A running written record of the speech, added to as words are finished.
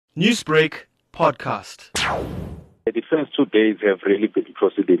Newsbreak Podcast. The first 2 days have really been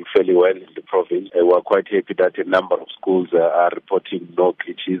proceeding fairly well in the province. We're quite happy that a number of schools are reporting no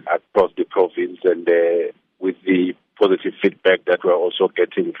glitches across the province, and with the positive feedback that we're also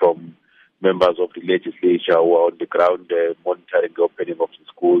getting from members of the legislature who are on the ground monitoring the opening of the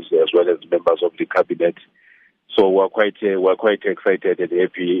schools, as well as members of the cabinet. So we're quite excited and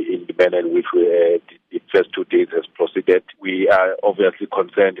happy in the manner in which the first 2 days has proceeded. We are obviously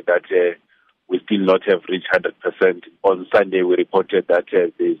concerned that we still not have reached 100%. On Sunday, we reported that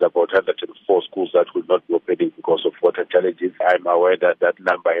there's about 104 schools that will not be opening because of water challenges. I'm aware that that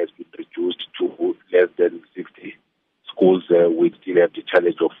number has been reduced to less than 60 schools which still have the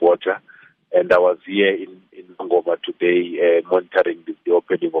challenge of water. And I was here in Nongoma today monitoring the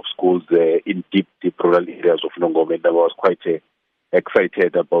opening of schools in deep rural areas of Nongoma, and I was quite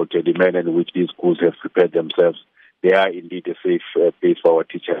excited about the manner in which these schools have prepared themselves. They are indeed a safe place for our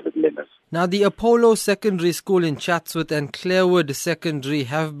teachers and learners. Now, the Apollo Secondary School in Chatsworth and Clairwood Secondary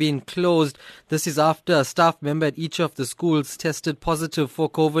have been closed. This is after a staff member at each of the schools tested positive for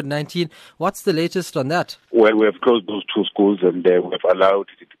COVID-19. What's the latest on that? Well, we have closed those two schools, and we have allowed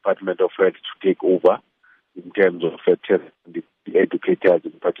the Department of Health to take over in terms of testing the educators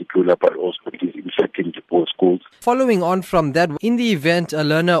in particular, but also disinfecting the both schools. Following on from that, in the event a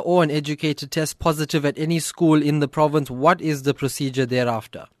learner or an educator tests positive at any school in the province, what is the procedure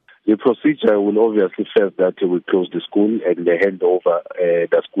thereafter? The procedure will obviously first that we close the school and they hand over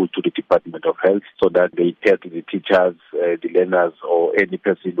the school to the Department of Health so that they test the teachers, the learners, or any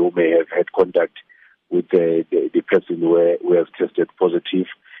person who may have had contact with the person who has tested positive.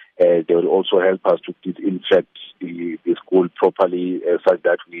 They will also help us to disinfect the school properly such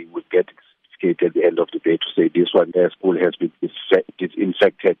that we will get a certificate at the end of the day to say this one school has been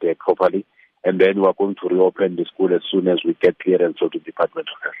disinfected properly. And then we are going to reopen the school as soon as we get clearance from the Department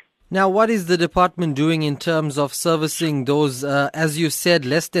of Health. Now, what is the department doing in terms of servicing those, as you said,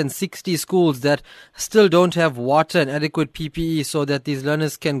 less than 60 schools that still don't have water and adequate PPE so that these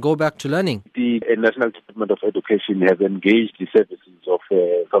learners can go back to learning? The National Department of Education has engaged the services of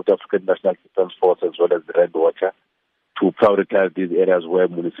South African National Defence Force as well as the Red Water to prioritize these areas where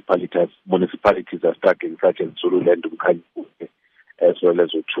municipalities are struggling, such as Zululand, as well as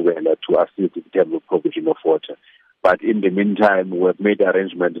Uthubela, to assist in terms of provision of water. But in the meantime, we have made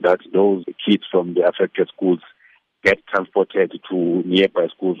arrangements that those kids from the affected schools get transported to nearby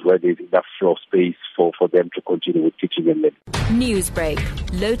schools where there is enough floor space for them to continue with teaching and learning. Newsbreak,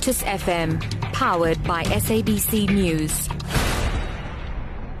 Lotus FM, powered by SABC News.